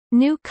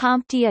New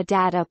CompTIA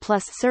Data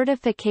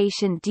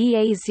Certification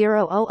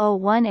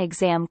DA0-001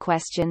 exam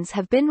questions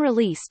have been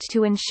released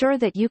to ensure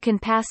that you can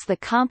pass the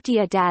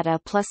CompTIA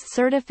Data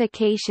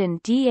Certification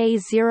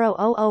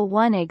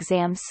DA0-001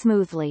 exam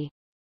smoothly.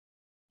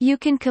 You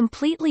can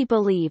completely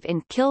believe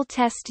in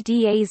Killtest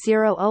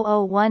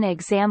DA0-001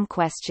 exam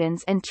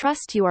questions and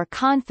trust you are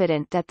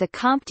confident that the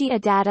CompTIA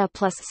Data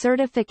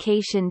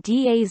Certification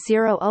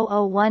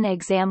DA0-001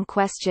 exam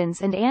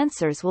questions and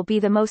answers will be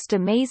the most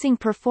amazing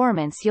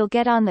performance you'll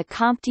get on the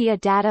CompTIA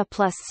Data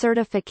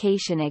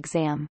Certification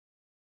exam.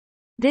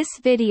 This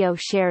video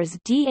shares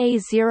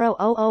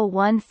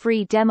DA0-001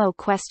 free demo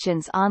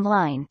questions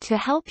online to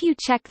help you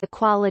check the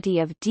quality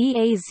of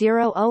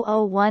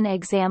DA0-001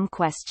 exam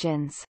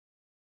questions.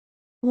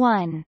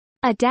 1.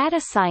 A data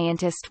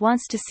scientist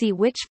wants to see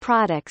which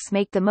products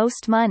make the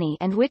most money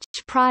and which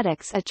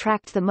products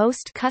attract the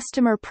most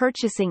customer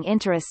purchasing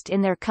interest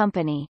in their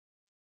company.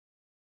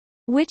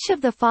 Which of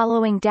the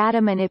following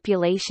data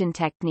manipulation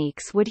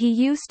techniques would he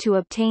use to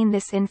obtain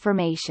this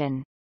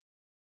information?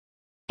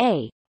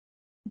 A.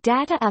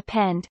 Data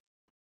append.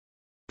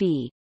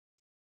 B.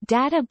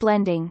 Data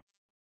blending.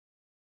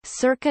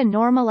 Circa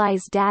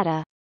normalize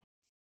data.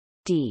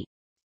 D.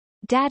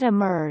 Data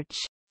merge.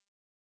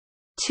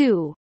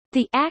 2.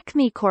 The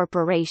ACME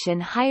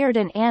Corporation hired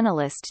an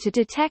analyst to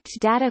detect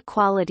data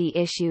quality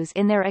issues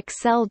in their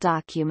Excel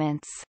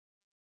documents.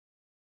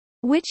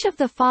 Which of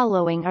the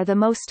following are the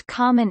most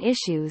common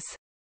issues?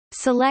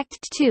 Select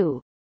 2.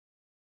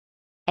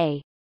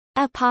 A.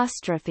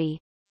 Apostrophe.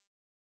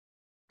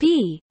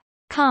 B.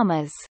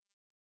 Commas.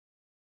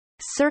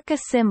 Circa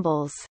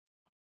symbols.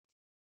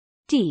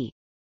 D.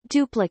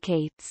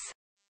 Duplicates.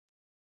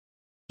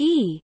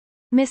 E.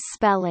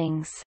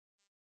 Misspellings.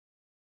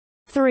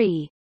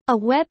 3. A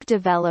web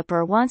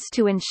developer wants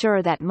to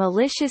ensure that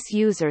malicious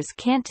users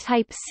can't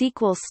type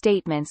SQL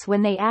statements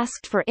when they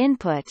asked for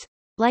input,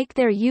 like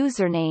their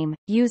username,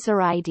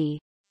 user ID.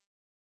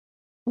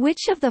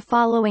 Which of the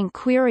following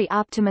query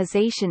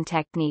optimization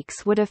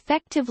techniques would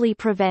effectively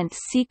prevent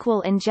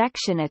SQL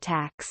injection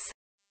attacks?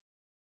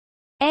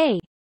 A.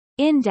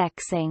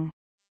 Indexing.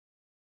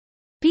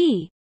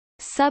 B.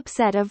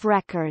 Subset of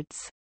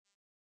records.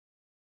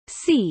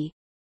 C.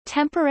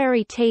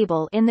 Temporary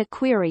table in the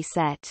query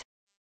set.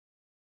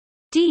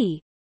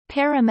 D.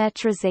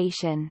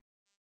 Parametrization.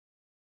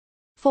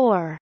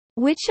 4.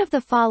 Which of the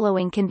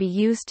following can be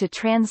used to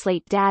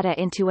translate data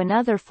into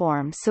another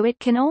form so it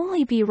can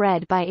only be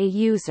read by a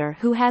user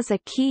who has a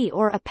key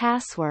or a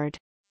password?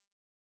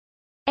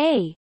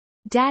 A.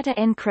 Data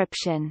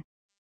encryption.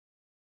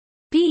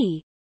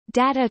 B.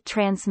 Data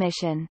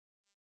transmission.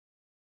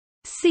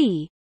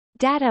 C.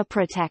 Data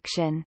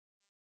protection.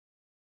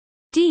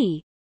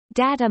 D.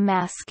 Data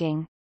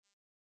masking.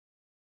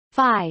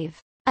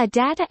 5. A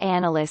data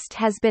analyst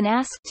has been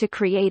asked to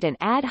create an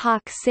ad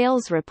hoc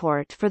sales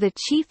report for the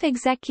Chief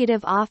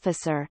Executive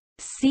Officer,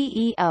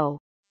 CEO.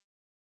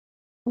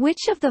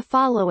 Which of the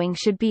following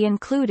should be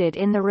included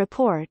in the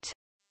report?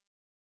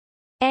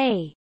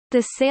 A.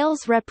 The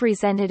sales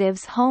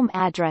representative's home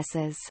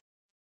addresses.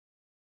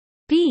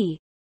 B.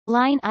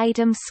 Line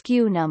item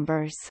SKU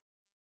numbers.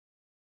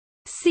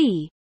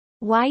 C.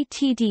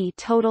 YTD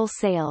total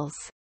sales.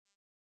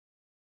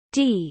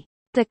 D.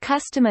 The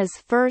customer's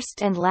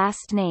first and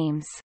last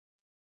names.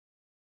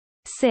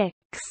 6.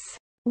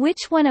 Which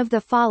one of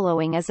the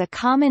following is a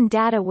common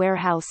data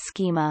warehouse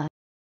schema?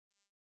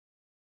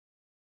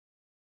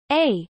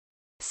 A.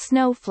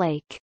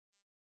 Snowflake.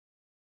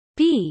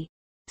 B.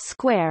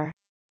 Square.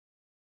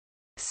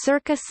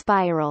 Circa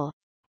spiral.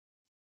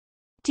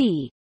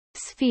 D.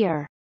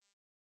 Sphere.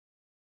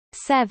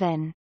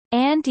 7.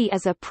 Andy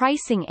is a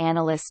pricing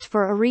analyst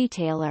for a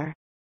retailer.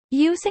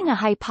 Using a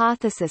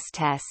hypothesis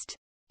test,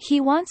 he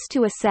wants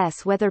to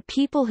assess whether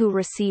people who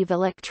receive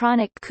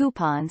electronic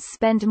coupons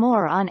spend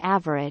more on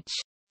average.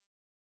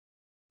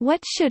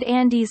 What should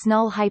Andy's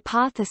null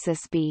hypothesis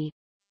be?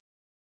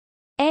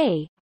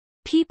 A.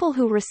 People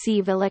who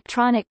receive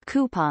electronic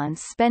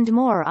coupons spend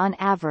more on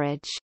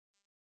average.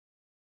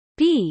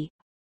 B.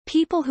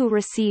 People who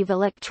receive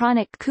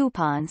electronic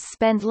coupons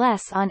spend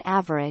less on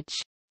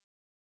average.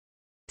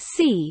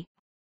 C.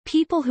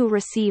 People who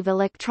receive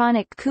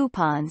electronic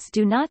coupons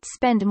do not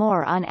spend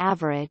more on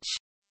average.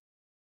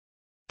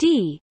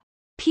 D.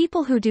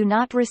 People who do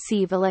not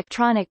receive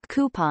electronic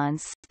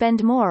coupons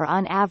spend more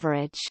on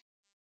average.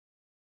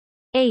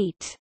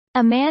 8.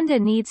 Amanda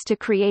needs to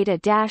create a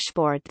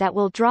dashboard that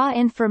will draw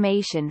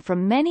information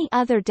from many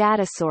other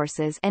data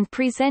sources and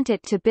present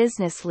it to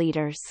business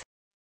leaders.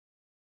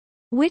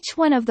 Which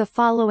one of the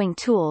following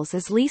tools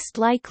is least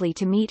likely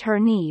to meet her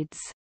needs?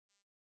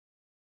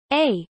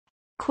 A.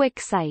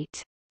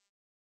 QuickSight.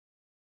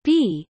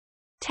 B.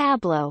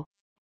 Tableau.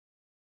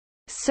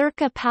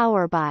 Circa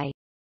Power BI.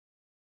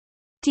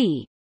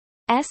 D.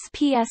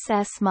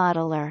 SPSS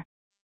Modeler.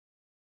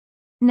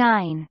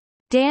 9.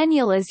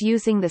 Daniel is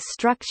using the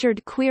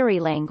structured query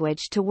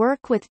language to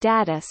work with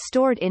data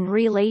stored in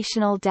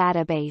relational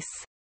database.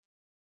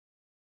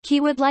 He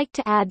would like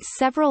to add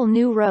several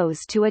new rows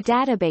to a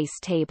database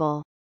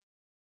table.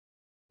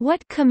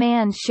 What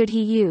command should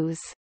he use?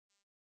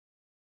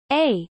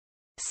 A.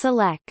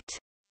 Select.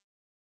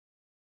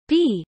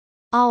 B.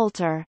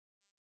 Alter.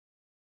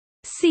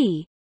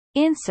 C.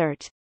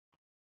 Insert.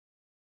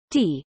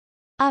 D.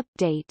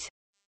 Update.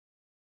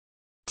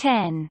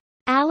 10.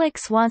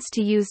 Alex wants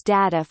to use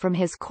data from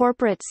his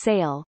corporate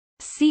sale,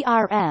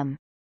 CRM,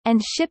 and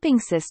shipping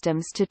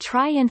systems to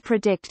try and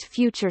predict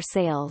future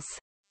sales.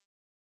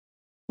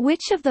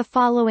 Which of the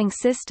following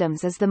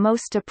systems is the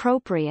most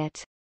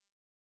appropriate?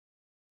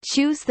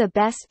 Choose the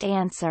best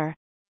answer.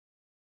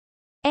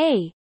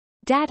 A.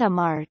 Data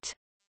mart.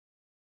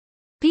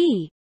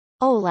 B.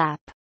 OLAP.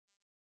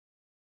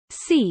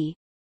 C.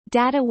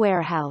 Data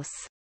warehouse.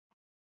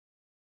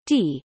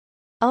 D.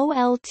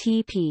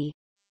 OLTP.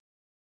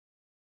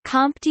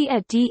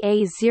 CompTIA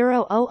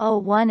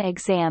DA0-001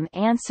 exam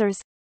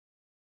answers.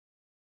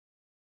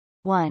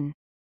 1.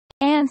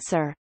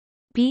 Answer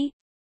B.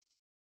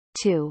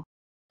 2.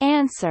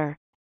 Answer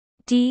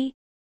D.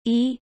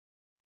 E.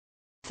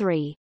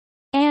 3.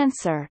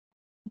 Answer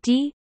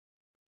D.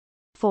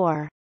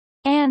 4.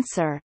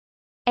 Answer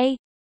A.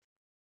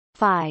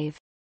 5.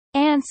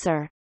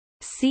 Answer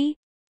C.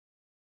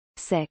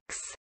 6.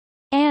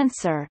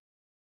 Answer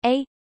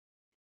A.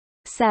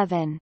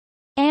 7.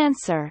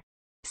 Answer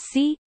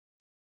C.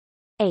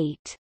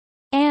 8.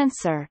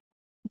 Answer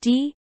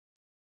D.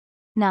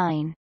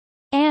 9.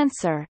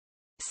 Answer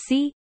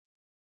C.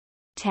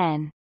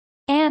 10.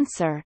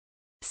 Answer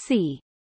C.